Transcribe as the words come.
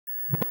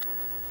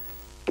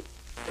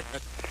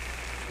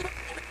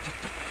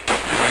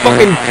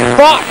fucking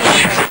fuck!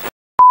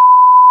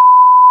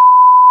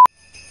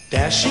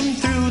 Dashing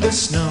through the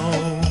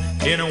snow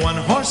in a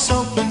one-horse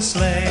open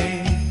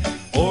sleigh,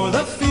 o'er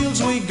the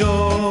fields we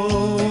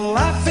go,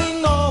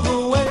 laughing all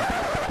the way.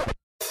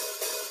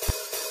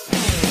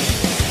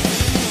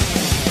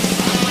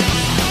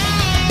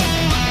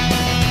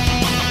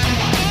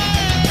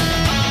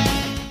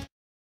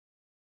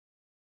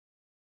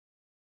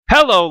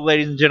 Hello,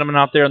 ladies and gentlemen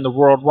out there in the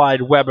World Wide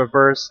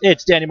Webiverse.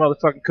 It's Danny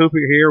motherfucking Cooper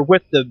here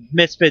with the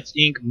Misfit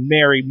Inc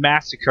Merry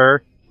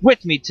Massacre.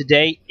 With me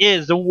today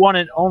is the one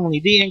and only,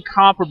 the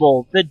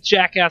incomparable, the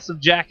jackass of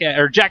Jack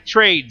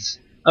Trades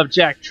of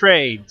Jack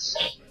Trades.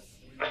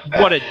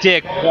 What a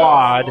dick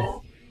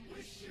wad.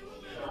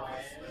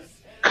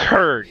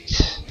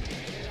 Kurt.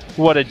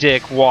 What a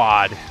dick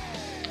wad.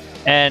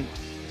 And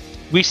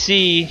we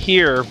see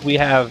here we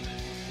have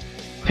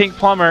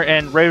PinkPlumber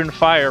and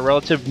RayvenFire,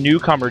 relative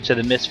newcomer to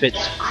the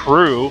Misfits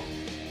crew.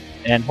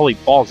 And holy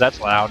balls, that's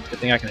loud. Good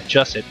thing I can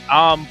adjust it.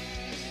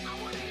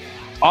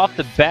 Off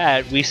the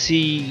bat, we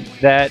see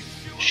that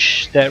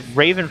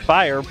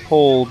RayvenFire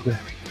pulled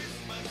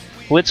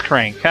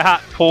Blitzcrank.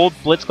 Haha, pulled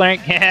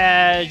Blitzcrank?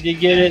 Yeah, you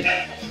get it?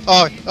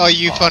 Oh,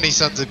 you funny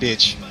sons of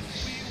bitch.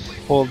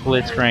 Pulled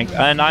Blitzcrank.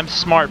 And I'm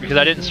smart because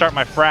I didn't start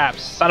my fraps.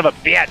 Son of a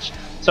bitch!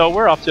 So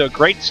we're off to a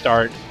great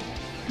start.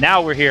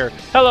 Now we're here.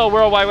 Hello,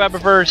 Worldwide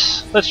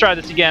Webiverse. Let's try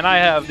this again. I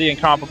have the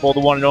incomparable, the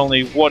one and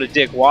only What a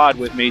Dick Wad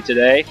with me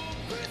today.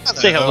 Hello.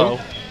 Say hello.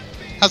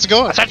 How's it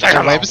going? I said say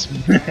hello.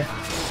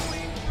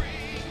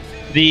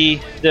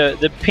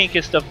 The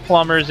pinkest of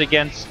plumbers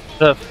against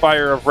the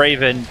fire of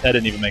Raven. That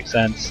didn't even make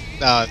sense.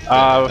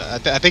 I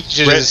think you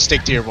should just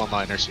stick to your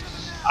one-liners.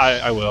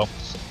 I will.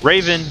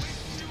 Raven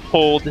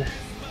pulled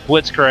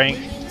Blitzcrank.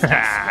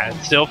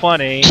 It's still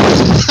funny.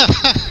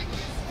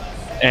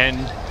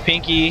 And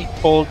Pinky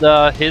pulled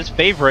his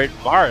favorite,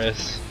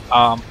 Varus.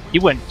 He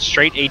went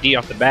straight AD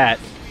off the bat.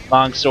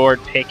 Long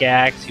sword,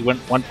 pickaxe. He went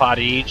one pot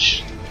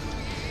each.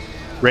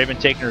 Raven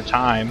taking her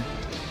time.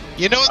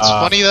 You know what's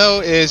funny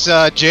though is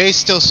Jay's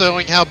still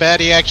showing how bad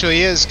he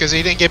actually is because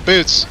he didn't get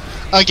boots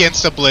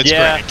against the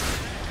Blitzcrank.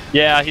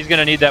 Yeah, he's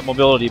gonna need that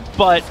mobility.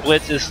 But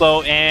Blitz is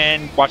slow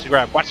and watch the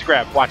grab. Watch the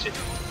grab. Watch it.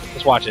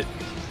 Just watch it.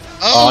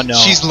 Oh no.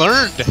 She's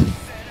learned.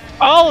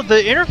 Oh, the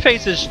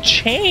interface has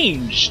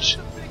changed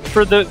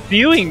for the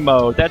viewing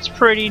mode. That's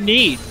pretty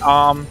neat.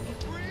 Well,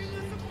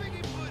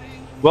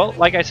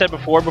 like I said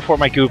before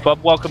my goof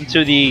up, welcome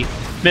to the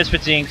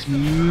Misfit Inc's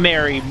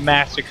Merry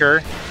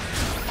Massacre.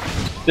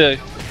 The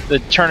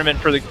tournament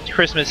for the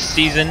Christmas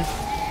season.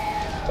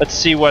 Let's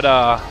see what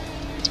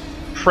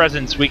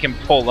presents we can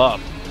pull up.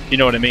 You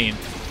know what I mean?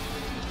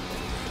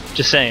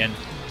 Just saying.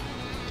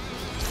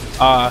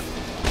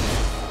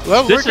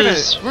 Well, we're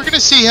gonna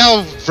see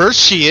how versed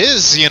she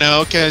is, you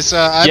know, because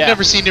I've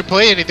never seen her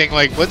play anything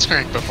like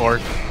Blitzcrank before.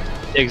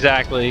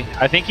 Exactly.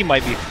 I think he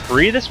might be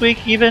free this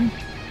week even.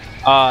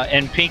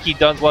 And Pinky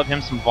does love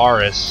him some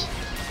Varus.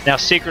 Now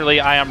secretly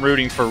I am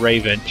rooting for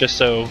Raven, just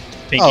so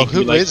Pinky can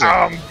be like, is it?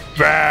 I'm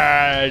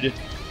bad. And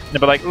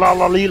they'll be like, la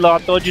la li la,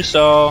 told you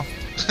so.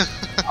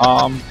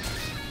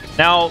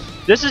 Now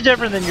this is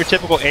different than your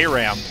typical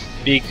ARAM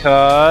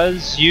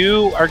because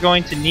you are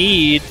going to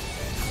need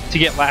to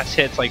get last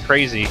hits like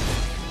crazy,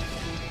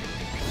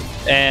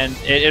 and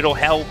it'll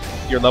help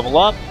your level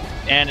up,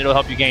 and it'll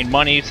help you gain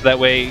money, so that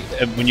way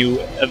when you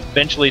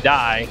eventually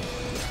die,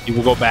 you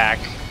will go back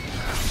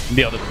and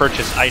be able to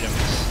purchase items.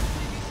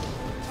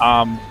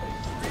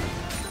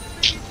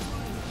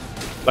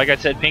 Like I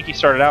said, Pinky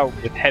started out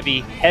with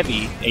heavy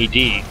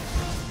AD,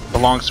 the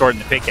long sword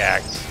and the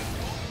pickaxe,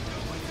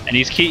 and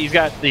he's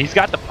got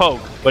the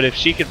poke. But if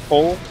she can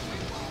pull,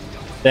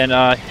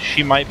 then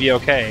she might be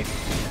okay.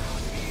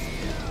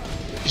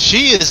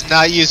 She is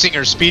not using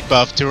her speed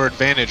buff to her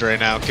advantage right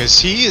now because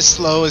he is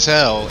slow as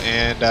hell,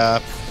 and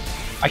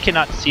I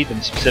cannot see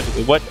them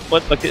specifically.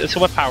 So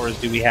what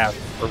powers do we have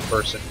per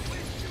person?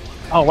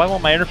 Oh, why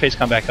won't my interface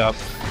come back up?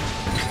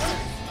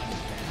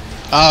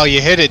 Oh,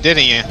 you hit it,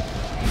 didn't you?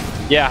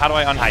 Yeah, how do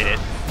I unhide it?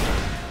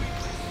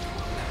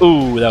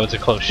 Ooh, that was a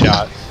close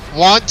shot.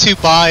 Want to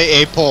buy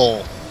a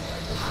pole.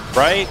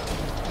 Right?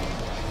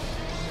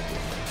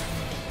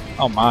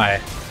 Oh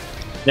my.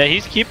 Yeah,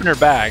 he's keeping her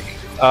back.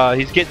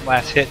 He's getting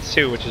last hits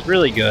too, which is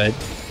really good.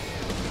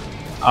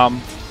 For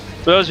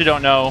those who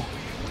don't know,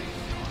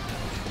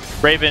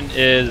 Raven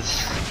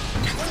is...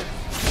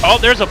 Oh,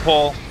 there's a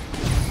pull.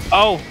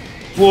 Oh,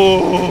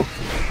 whoa!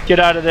 Get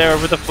out of there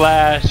with the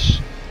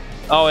flash.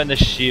 Oh, and the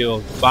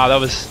shield. Wow,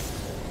 that was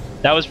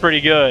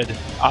pretty good.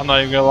 I'm not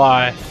even gonna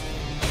lie.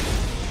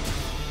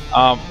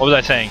 What was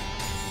I saying?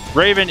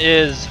 Raven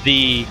is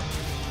the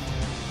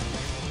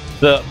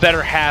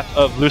better half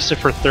of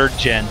Lucifer 3rd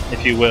Gen,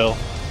 if you will.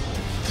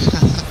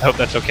 I hope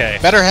that's okay.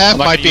 Better half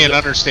might be an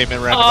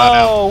understatement right about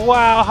now. Oh,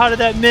 wow, how did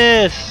that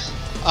miss?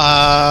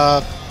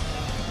 I'm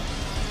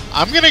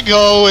gonna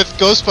go with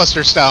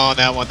Ghostbuster style on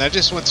that one. That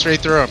just went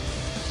straight through him.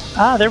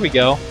 Ah, there we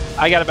go.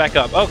 I got it back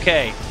up.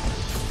 Okay.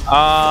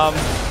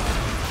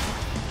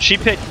 She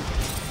picked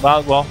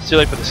Well, it's too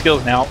late for the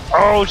skills now.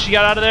 Oh, she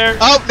got out of there.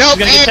 Oh, no, and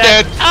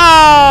dead.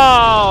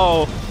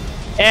 Oh!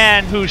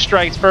 And who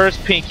strikes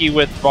first? Pinky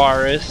with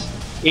Varus.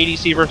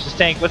 ADC versus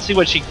tank. Let's see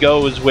what she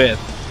goes with.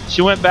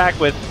 She went back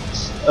with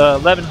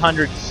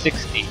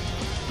 1160.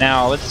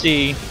 Now, let's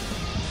see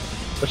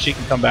what she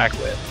can come back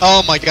with.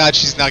 Oh my god,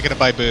 she's not going to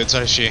buy boots,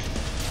 is she?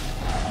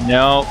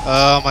 No.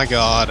 Oh my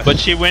god.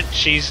 But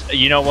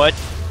you know what?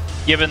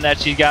 Given that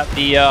she got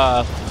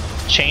the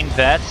chain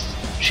vest,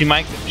 she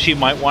might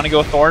want to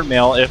go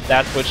Thornmail if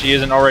that's what she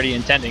isn't already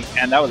intending.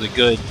 And that was a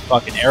good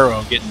fucking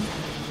arrow, getting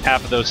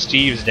half of those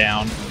Steves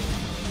down.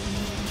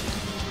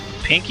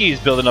 Pinky's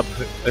building up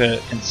a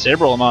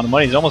considerable amount of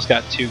money. He's almost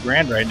got $2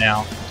 grand right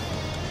now.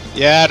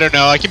 Yeah, I don't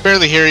know. I can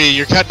barely hear you.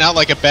 You're cutting out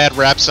like a bad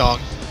rap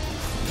song.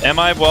 Am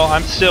I? Well,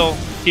 I'm still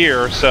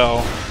here,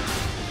 so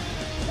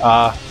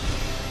I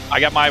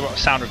got my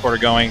sound recorder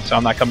going, so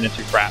I'm not coming in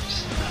through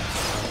craps.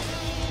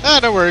 Ah,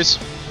 no worries.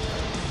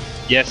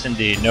 Yes,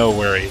 indeed, no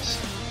worries.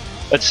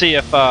 Let's see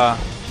if Raven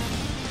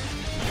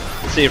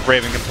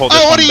can pull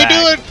this one back. Oh, what are you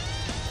doing?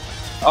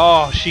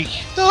 Oh, she.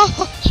 No.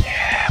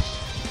 Yeah.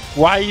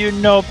 Why you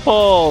no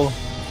pull?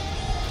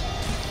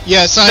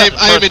 Yes, I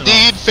am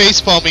indeed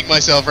facepalming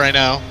myself right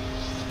now.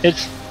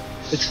 It's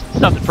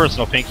nothing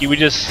personal, Pinky.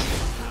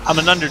 I'm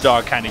an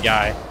underdog kind of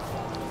guy.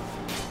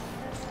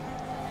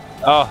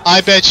 Oh.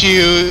 I bet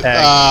you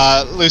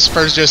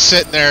Lucifer's just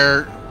sitting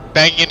there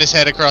banging his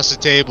head across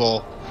the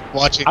table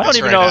watching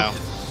this right now.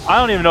 I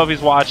don't even know if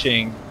he's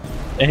watching,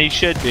 and he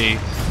should be.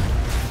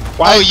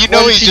 Why,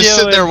 he's just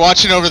sitting there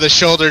watching over the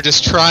shoulder,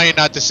 just trying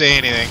not to say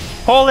anything.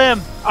 Pull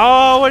him!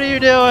 Oh, what are you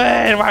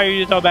doing? Why are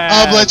you so bad?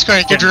 Oh,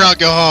 Blitzcrank, you're drunk,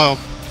 go home.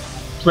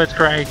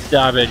 Blitzcrank,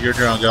 stop it, you're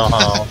drunk, go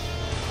home.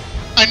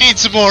 I need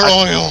some more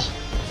oil.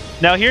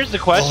 Now here's the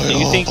question: Do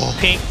you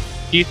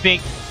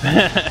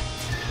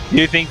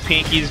think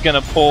Pinky's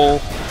gonna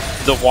pull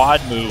the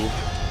WAD move?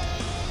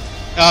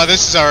 Oh,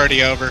 this is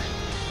already over.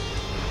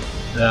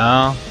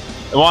 No.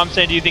 Well, I'm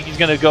saying, do you think he's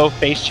gonna go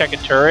face check a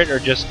turret or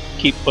just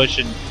keep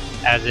pushing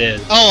as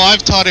is? Oh,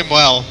 I've taught him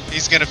well.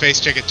 He's gonna face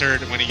check a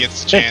turret when he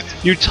gets the chance.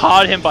 You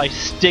taught him by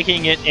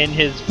sticking it in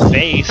his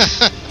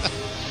face.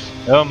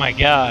 Oh my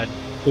god,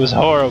 it was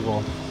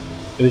horrible.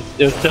 It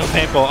was so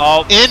painful.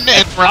 Oh, in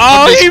and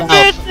oh, he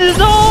missed his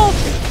ult!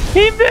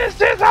 He missed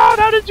his ult!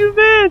 How did you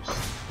miss?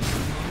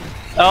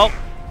 Oh,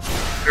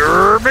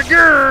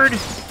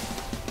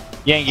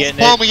 you ain't getting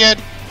it. Again.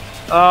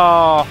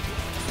 Oh,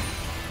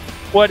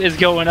 what is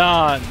going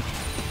on?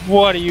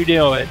 What are you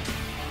doing?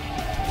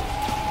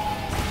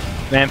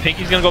 Man,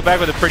 Pinky's gonna go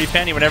back with a pretty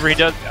penny whenever he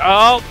does.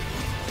 Oh,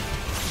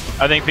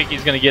 I think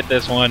Pinky's gonna get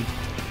this one.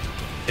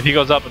 If he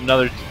goes up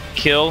another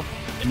kill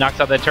and knocks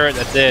out that turret,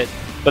 that's it.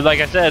 But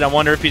like I said, I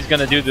wonder if he's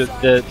gonna do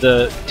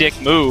the dick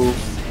move,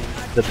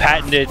 the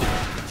patented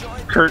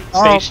Kurt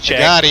face check.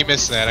 Oh god, he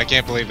missed that. I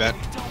can't believe that.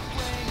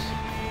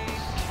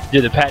 Do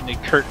the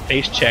patented Kurt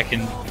face check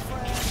and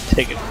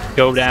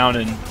go down,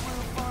 and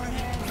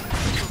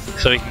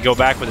so he can go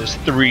back with his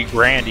 $3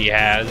 grand he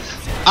has.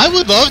 I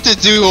would love to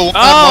do a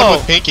one-on-one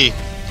with Pinky.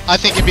 I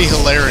think it'd be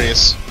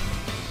hilarious.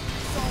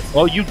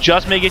 Well, you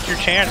just may get your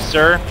chance,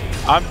 sir.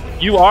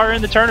 You are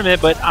in the tournament,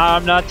 but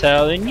I'm not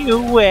telling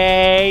you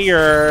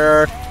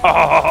where.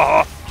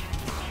 Oh,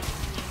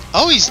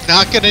 he's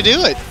not gonna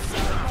do it.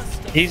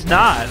 He's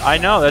not. I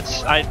know.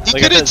 He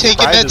could have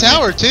taken that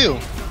tower too.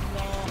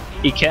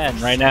 He can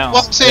right now.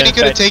 Well, I'm saying he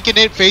could have taken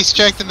it, face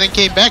checked, and then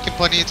came back in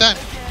plenty of time.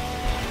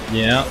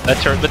 Yeah, but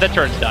that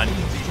turn's done.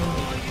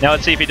 Now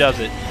let's see if he does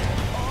it.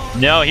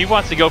 No, he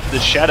wants to go for the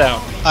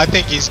shutout. I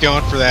think he's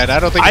going for that. I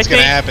don't think it's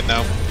going to happen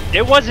though.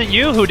 It wasn't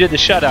you who did the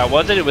shutout,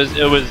 was it? It was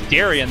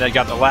Darian that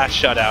got the last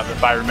shutout,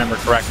 if I remember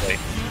correctly.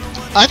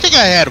 I think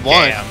I had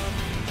one. Damn.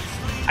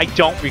 I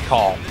don't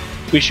recall.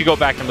 We should go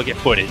back and look at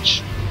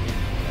footage.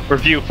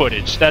 Review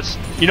footage.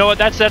 You know what?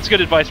 That's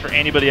good advice for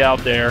anybody out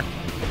there.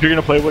 If you're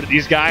gonna play one of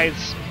these guys,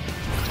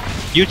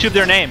 YouTube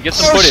their name. Get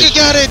some footage. Oh, she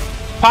got it.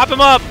 Pop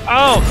him up.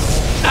 Oh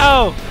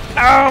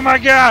my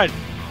god.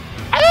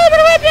 You know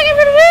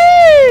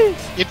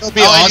what'd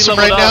be awesome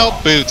right now?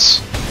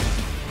 Boots.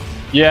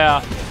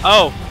 Yeah.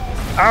 Oh.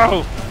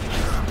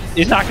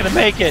 He's not gonna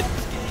make it.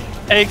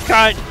 Hey,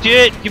 God,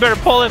 dude, you better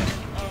pull him.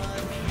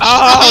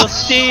 Oh,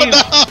 Steve.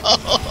 No.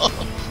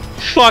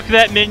 Fuck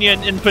that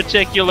minion in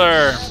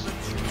particular.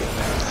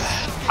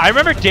 I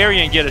remember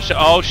Darian get a shot.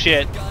 Oh,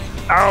 shit.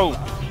 Ow.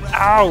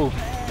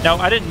 No,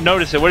 I didn't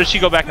notice it. What did she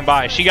go back and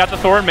buy? She got the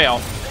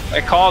Thornmail.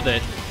 I called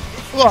it.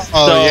 Oh,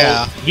 so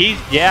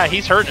yeah.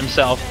 He's hurting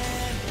himself.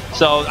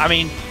 So, I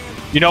mean,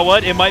 you know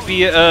what? It might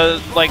be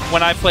like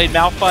when I played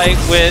Malphite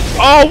with...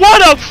 Oh,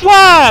 what a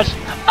flash!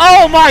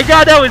 Oh my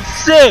god, that was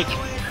sick!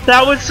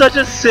 That was such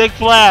a sick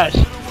flash.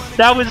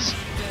 That was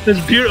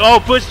beautiful. Oh,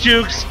 Bush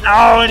Jukes.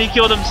 Oh, and he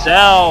killed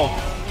himself.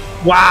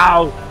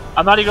 Wow.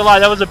 I'm not even gonna lie,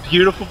 that was a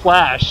beautiful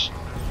flash.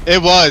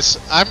 It was.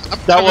 I'm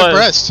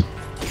impressed.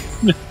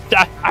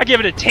 I give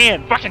it a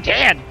 10. Fucking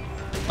 10.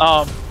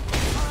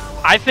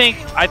 I think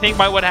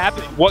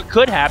what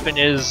could happen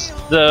is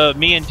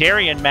me and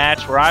Darian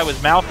match where I was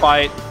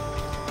Malphite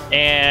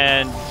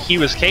and he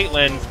was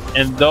Caitlyn.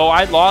 and though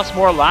I lost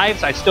more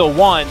lives, I still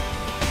won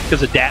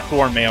because of that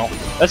thorn mail.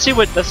 Let's see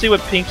what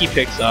Pinky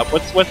picks up.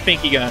 What's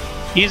Pinky gonna?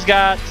 He's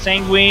got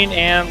Sanguine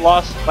and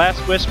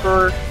Last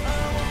Whisper,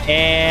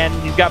 and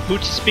he's got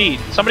Boots of Speed.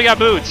 Somebody got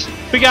Boots.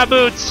 We got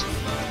Boots.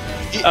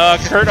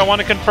 Kurt, I want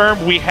to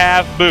confirm we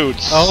have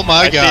Boots. Oh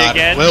my God!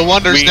 Again, Will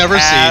wonders never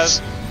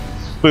cease.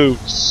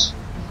 Boots.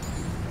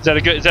 Is that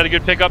a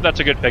good pickup? That's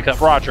a good pickup,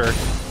 Roger.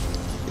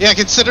 Yeah,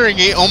 considering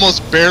he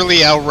almost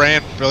barely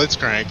outran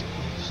Blitzcrank.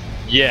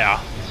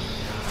 Yeah.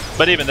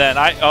 But even then,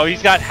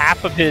 he's got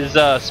half of his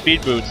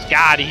speed boots.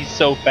 God, he's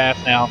so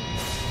fast now.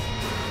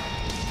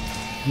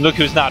 Look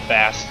who's not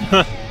fast.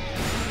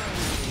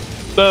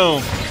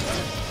 Boom.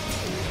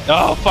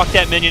 Oh, fuck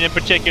that minion in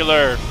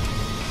particular.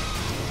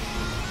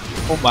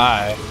 Oh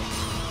my.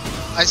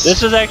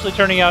 This is actually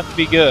turning out to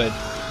be good.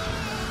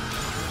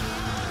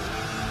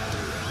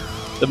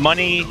 The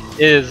money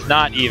is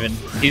not even.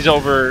 He's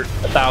over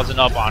 1,000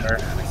 up on her.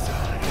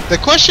 The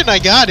question I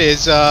got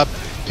is,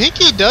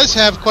 Pinky does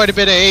have quite a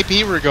bit of AP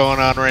we're going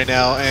on right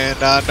now, and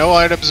no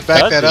items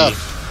back that up.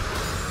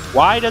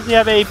 Why does he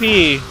have AP?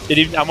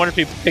 I wonder if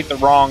he picked the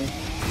wrong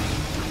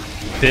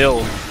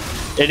build.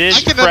 It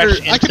is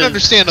I can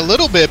understand a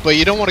little bit, but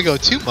you don't want to go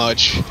too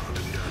much.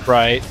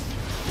 Right.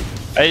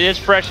 It is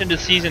fresh into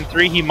Season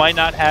 3. He might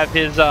not have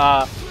his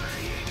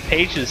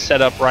pages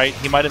set up right.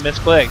 He might have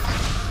misclicked.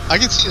 I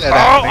can see that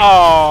happening.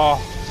 Oh!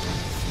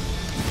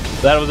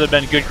 That would have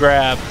been a good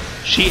grab.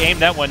 She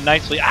aimed that one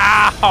nicely.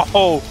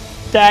 Ow!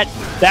 That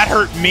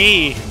hurt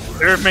me.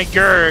 Oh my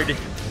God.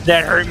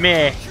 That hurt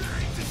me.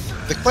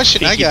 The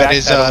question I got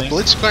is,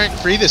 Blitzcrank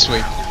free this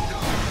week?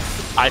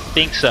 I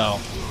think so.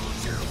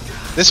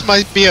 This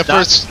might be a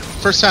first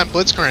time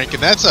Blitzcrank,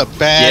 and that's a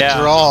bad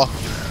draw.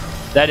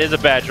 That is a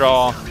bad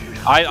draw.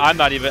 I'm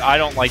not even. I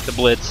don't like the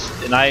Blitz,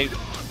 and I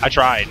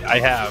tried.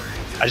 I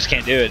just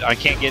can't do it. I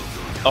can't get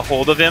a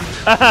hold of him.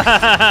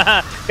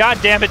 God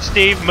damn it,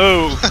 Steve,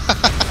 move.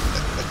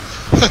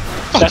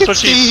 That's what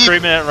she's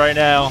screaming at right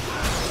now.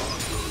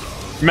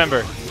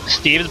 Remember,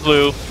 Steve is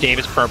blue, Dave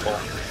is purple.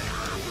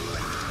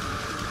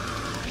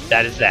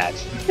 That is that.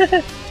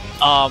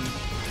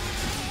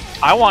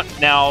 I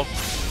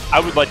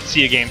would like to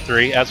see a Game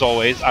 3, as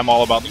always. I'm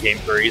all about the Game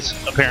 3s,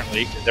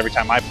 apparently, because every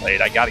time I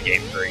played, I got a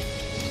Game 3.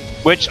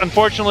 Which,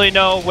 unfortunately,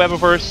 no,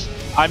 Webiverse,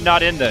 I'm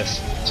not in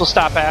this, so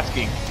stop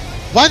asking.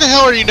 Why the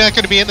hell are you not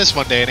going to be in this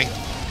one, Danny?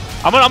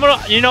 I'm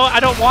gonna, you know, I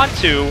don't want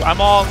to.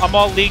 I'm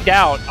all leagued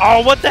out.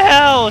 Oh, what the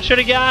hell? Should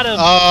have got him.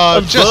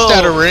 Oh, just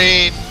out of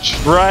range.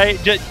 Right,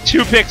 just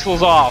 2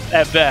 pixels off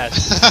at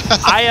best.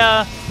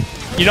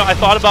 You know, I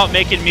thought about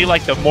making me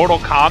like the Mortal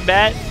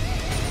Kombat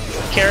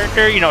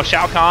character. You know,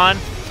 Shao Kahn,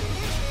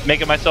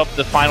 making myself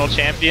the final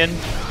champion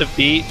to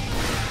beat,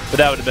 but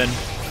that would have been.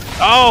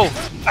 Oh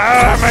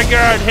my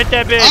God! Hit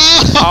that bitch.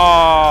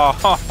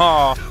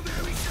 Oh,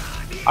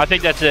 I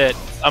think that's it.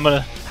 I'm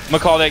gonna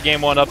call that game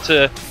 1 up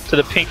to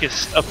the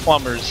pinkest of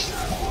plumbers.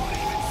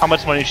 How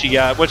much money she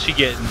got? What's she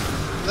getting?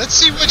 Let's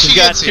see what she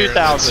got. Gets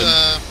 2,000.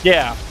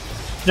 Yeah.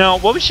 No,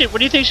 what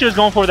do you think she was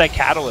going for with that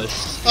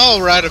catalyst? Oh,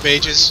 Rite of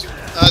Ages.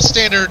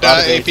 Standard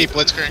AP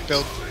Blitzcrank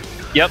build.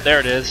 Yep, there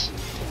it is.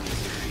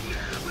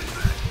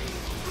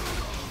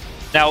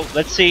 Now,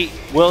 let's see.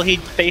 Will he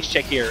face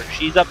check here?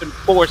 She's up in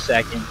 4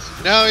 seconds.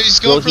 No, he's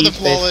going for the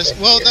flawless.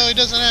 Well, no, he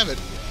doesn't have it.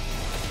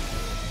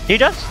 He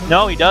does?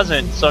 No, he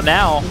doesn't. So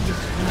now,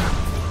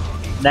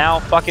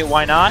 fuck it,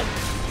 why not?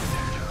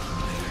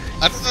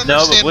 I don't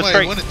understand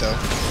why he wouldn't, though.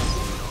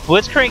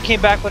 Blitzcrank came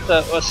back with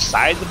a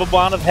sizable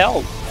amount of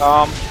health.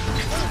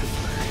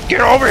 Get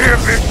over here,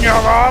 big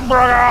young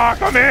brother!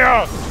 Come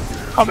here!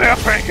 Come here,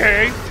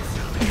 Pinky!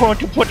 I'm going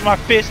to put my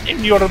fist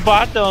in your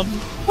bottom.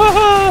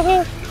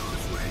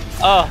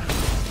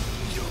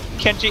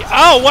 Kenji.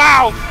 Oh,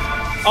 wow!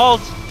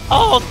 Ult!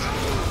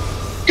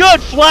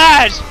 Good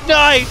flash!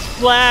 Nice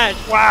flash!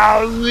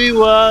 Wow, we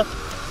were.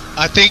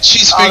 I think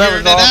she's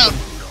figuring it out.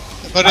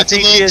 But it's a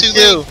little too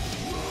late.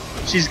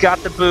 She's got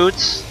the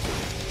boots.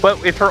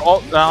 But if her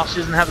ult, well, she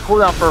doesn't have the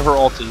cooldown for her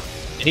ulti.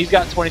 And he's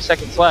got 20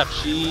 seconds left.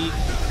 She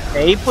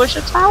may push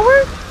a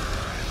tower?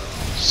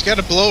 She's got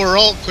to blow her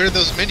ult, clear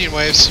those minion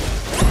waves.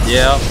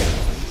 Yeah.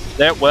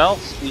 Well,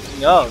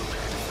 speaking of,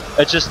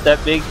 it's just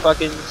that big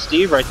fucking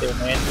Steve right there,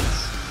 man.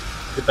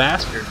 He's the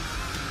bastard.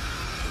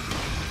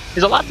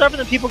 He's a lot tougher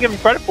than people give him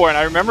credit for, and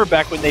I remember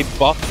back when they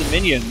buffed the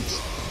minions.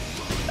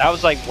 I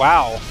was like,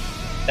 wow,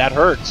 that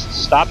hurts.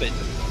 Stop it.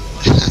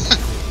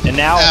 And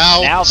now,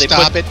 now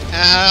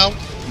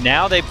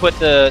they put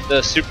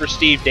the Super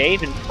Steve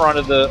Dave in front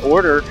of the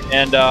order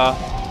and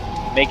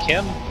make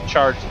him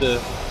charge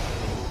the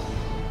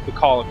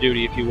Call of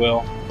Duty, if you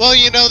will. Well,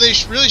 you know, they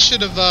really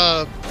should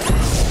have.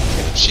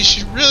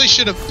 She really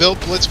should have built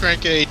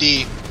Blitzcrank AD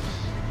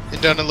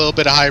and done a little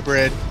bit of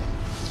hybrid.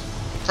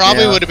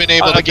 Probably would have been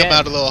able to come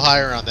out a little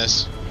higher on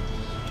this.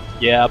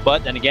 Yeah,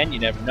 but then again, you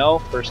never know.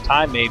 First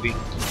time, maybe.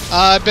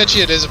 I bet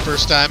you it is a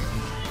first time.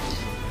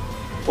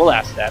 We'll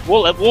ask that.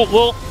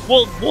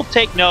 We'll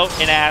take note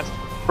and ask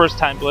first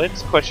time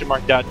Blitz ?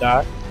 ARAM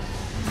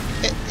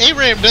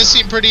does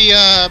seem pretty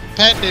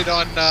patented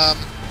on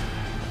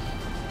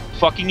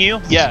Fucking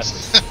you?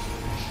 Yes.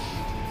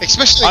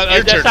 Especially in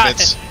your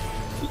tournaments.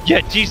 Yeah,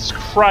 Jesus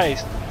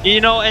Christ.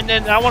 You know, and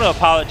then I want to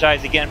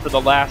apologize again for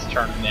the last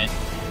tournament.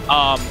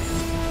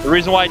 The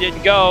reason why I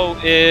didn't go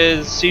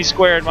is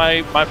CSquared,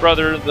 my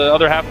brother, the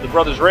other half of the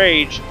Brothers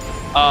Rage.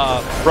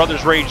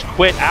 Brothers Rage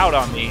quit out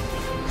on me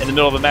in the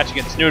middle of a match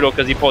against Noodle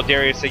because he pulled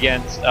Darius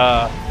against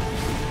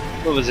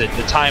what was it?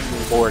 The Time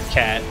Lord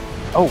cat.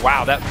 Oh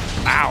wow, that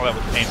was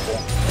painful.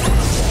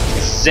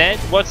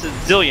 What's it?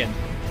 Zillion.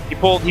 He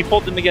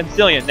pulled them against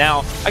Zillion. Now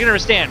I can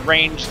understand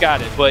Range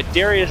got it, but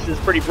Darius is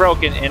pretty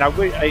broken, and I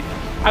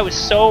was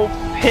so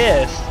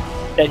pissed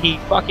that he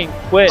fucking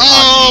quit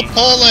on me.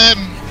 Pull him!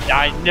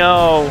 I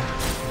know.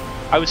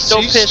 I was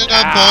so pissed.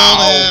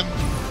 Ow.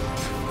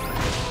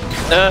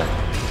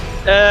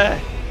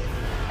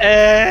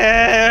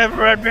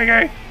 Red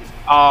Bigger.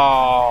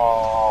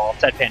 Oh,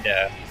 Ted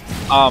Panda.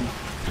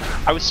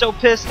 I was so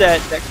pissed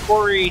that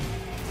Corey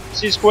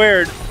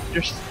CSquared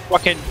just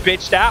fucking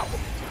bitched out.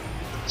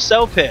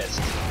 So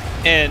pissed.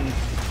 And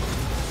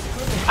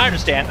I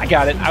understand. I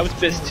got it. I was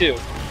pissed too.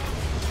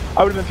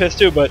 I would have been pissed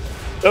too, but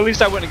at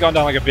least I wouldn't have gone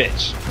down like a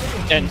bitch.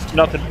 And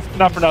not for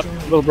nothing,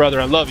 little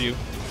brother, I love you.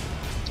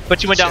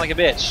 But you went down like a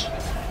bitch.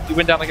 You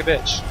went down like a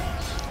bitch.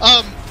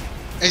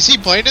 Is he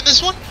playing in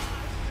this one?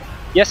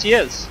 Yes, he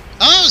is.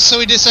 Oh, so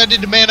he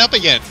decided to man up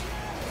again.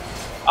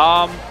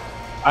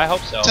 I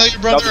hope so. Tell your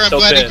brother I'm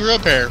glad he grew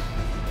up here.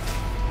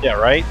 Yeah,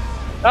 right?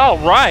 Oh,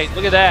 right.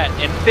 Look at that.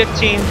 In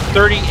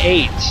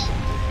 1538.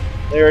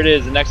 There it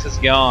is. The Nexus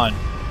gone.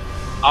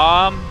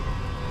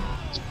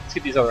 Let's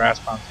get these other ass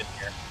clowns in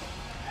here.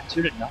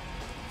 Two to nothing.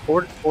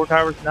 Four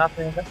towers to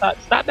nothing.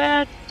 It's not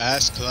bad.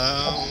 Ass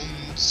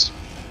clowns.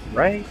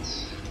 Right.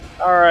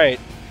 Alright.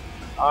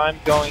 I'm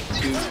going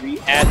to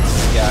re-add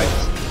these guys.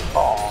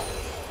 Oh.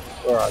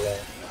 Where are they?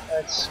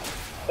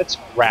 Let's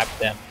wrap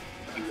them,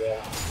 if you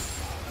will.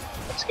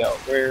 Let's go.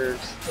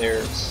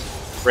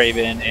 There's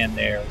Raven and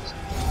there's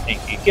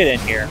Pinky. Get in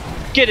here.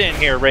 Get in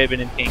here, Raven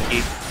and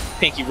Pinky.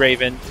 Pinky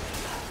Raven.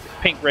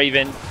 Pink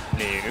Raven.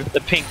 Hello.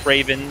 The Pink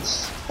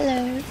Ravens.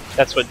 Hello.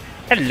 That's what.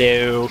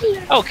 Hello.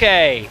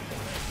 Okay.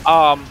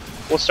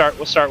 We'll start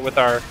with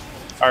our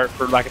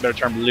for lack of a better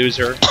term,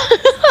 loser.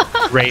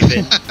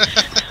 Raven.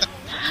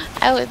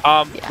 I would.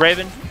 Yeah.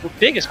 Raven.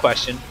 Biggest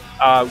question.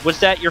 Was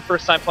that your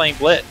first time playing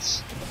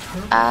Blitz?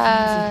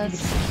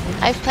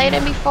 I've played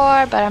him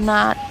before, but I'm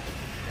not.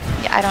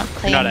 Yeah, I don't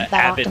play him that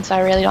often, so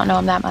I really don't know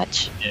him that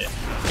much. Yeah.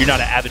 You're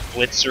not an avid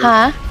blitzer?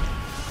 Huh?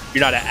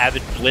 You're not an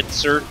avid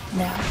blitzer?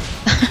 No.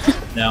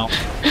 No.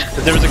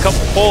 Because there was a couple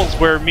polls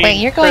where me. Wait,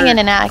 you're going in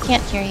and out. I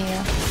can't hear you.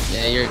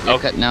 Yeah, you're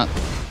cutting out.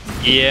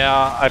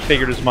 Yeah, I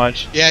figured as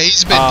much. Yeah,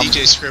 he's been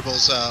DJ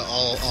Scribbles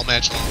all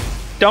match long.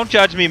 Don't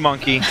judge me,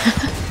 monkey.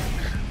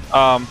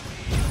 Don't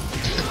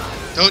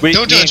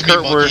judge me,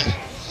 monkey.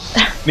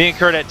 Me and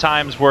Kurt at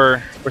times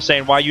were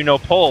saying, why you no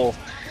poll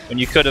when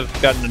you could have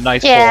gotten a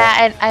nice poll.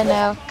 Yeah, I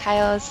know.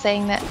 Kyle was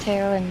saying that too,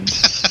 and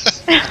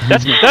that's I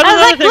was another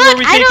like, thing look, where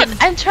we thinking,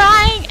 I'm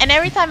trying, and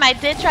every time I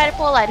did try to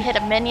pull, I'd hit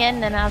a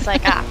minion, and I was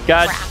like, ah,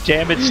 God crap.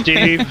 damn it,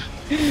 Steve.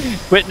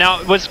 Wait,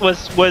 now was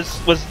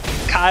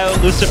Kyle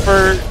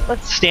Lucifer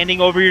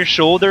standing over your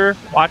shoulder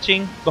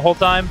watching the whole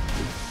time?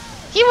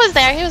 He was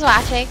there. He was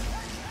watching.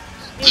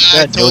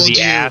 That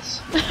nosy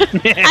ass.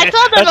 I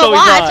told him to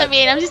watch. I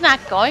mean, he's not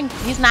going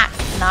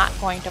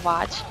to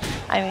watch.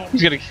 I mean,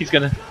 he's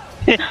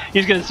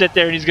gonna sit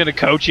there and he's gonna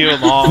coach you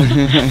along.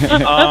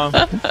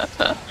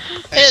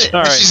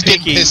 She's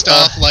getting pissed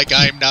off like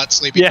I'm not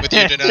sleeping with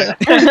you tonight.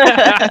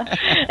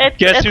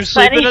 Guess who's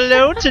sleeping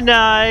alone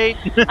tonight?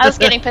 I was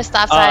getting pissed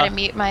off, so I had to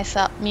mute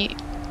myself.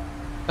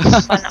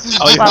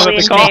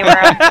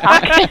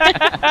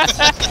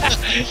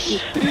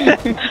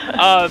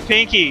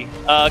 Pinky,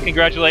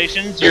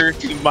 congratulations! You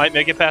might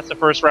make it past the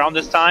first round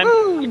this time.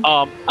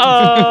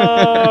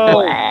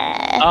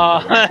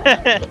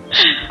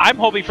 I'm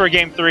hoping for a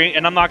game 3,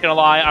 and I'm not gonna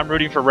lie, I'm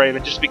rooting for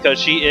Raven just because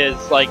she is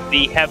like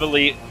the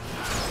heavily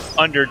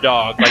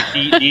underdog, like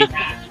the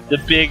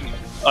big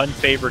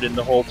unfavored in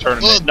the whole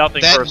tournament. Well,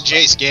 nothing that personal.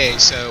 Jay's gay,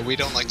 so we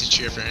don't like to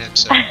cheer for him.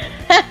 So.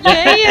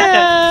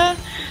 Yeah.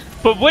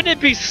 But wouldn't it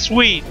be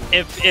sweet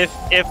if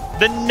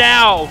the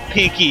now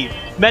Pinky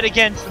met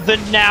against the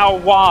now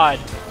Wad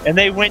and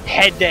they went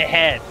head to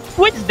head?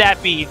 Wouldn't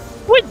that be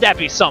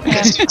something?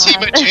 Let's do Team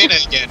Jaina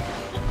again.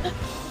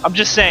 I'm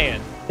just saying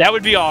that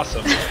would be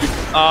awesome.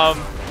 All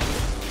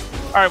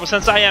right, well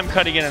since I am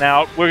cutting in and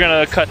out, we're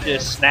gonna cut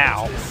this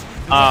now.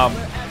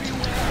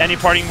 Any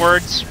parting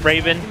words,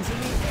 Raven?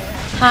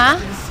 Huh?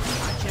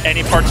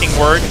 Any parting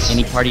words?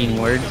 Any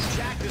parting words?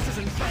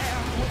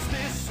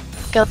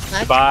 Good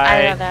luck. Bye.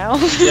 I don't know.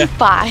 Yeah.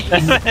 Bye.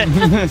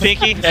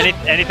 Pinky,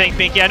 anything,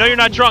 Pinky? I know you're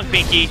not drunk,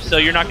 Pinky, so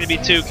you're not going to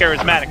be too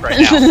charismatic right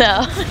now.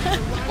 No.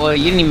 Well,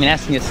 you didn't even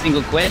ask me a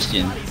single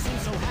question.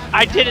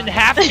 I didn't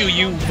have to.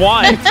 You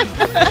won. You're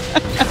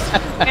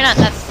not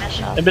that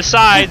special. And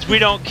besides, we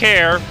don't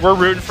care. We're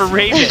rooting for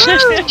Raven. The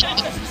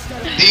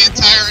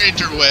entire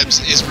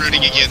interwebs is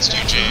rooting against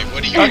you, Jay.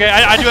 What do you? Okay,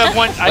 I do have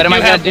one. What am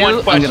I gonna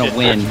do? I'm gonna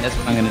win. That's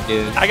what I'm gonna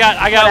do. I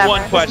got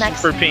one question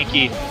for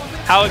Pinky.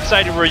 How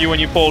excited were you when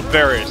you pulled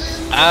Varus?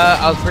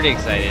 I was pretty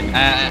excited.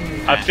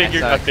 I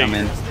figured. I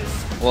figured.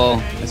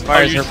 Well, as far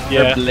as her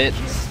blitz,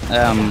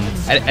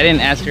 I didn't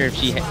ask her if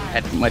she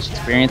had much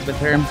experience with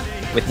him.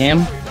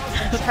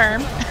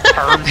 Herm.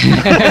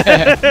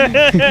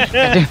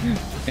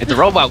 It's a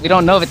robot. We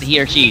don't know if it's he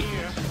or she.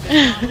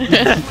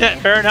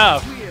 Fair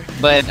enough.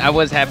 But I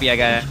was happy I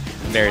got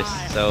Varus.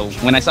 So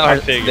when I saw her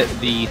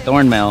the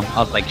Thorn Mail, I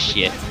was like,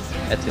 shit,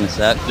 that's gonna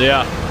suck.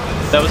 Yeah,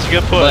 that was a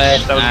good push.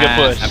 But, that was a good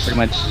push. I pretty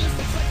much.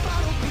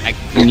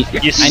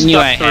 I knew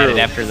I had it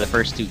after the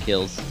first 2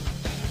 kills.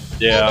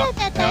 Yeah.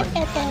 That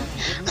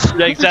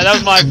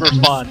was my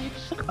first fun.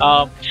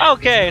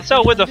 Okay,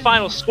 so with the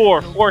final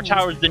score, 4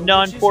 towers to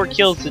none, 4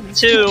 kills to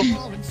 2.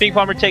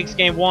 PinkPlumber takes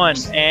game 1,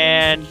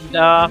 and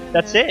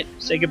that's it.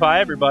 Say goodbye,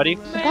 everybody.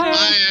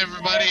 Bye,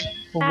 everybody.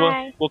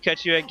 We'll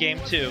catch you at game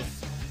 2.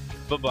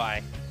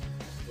 Bye-bye.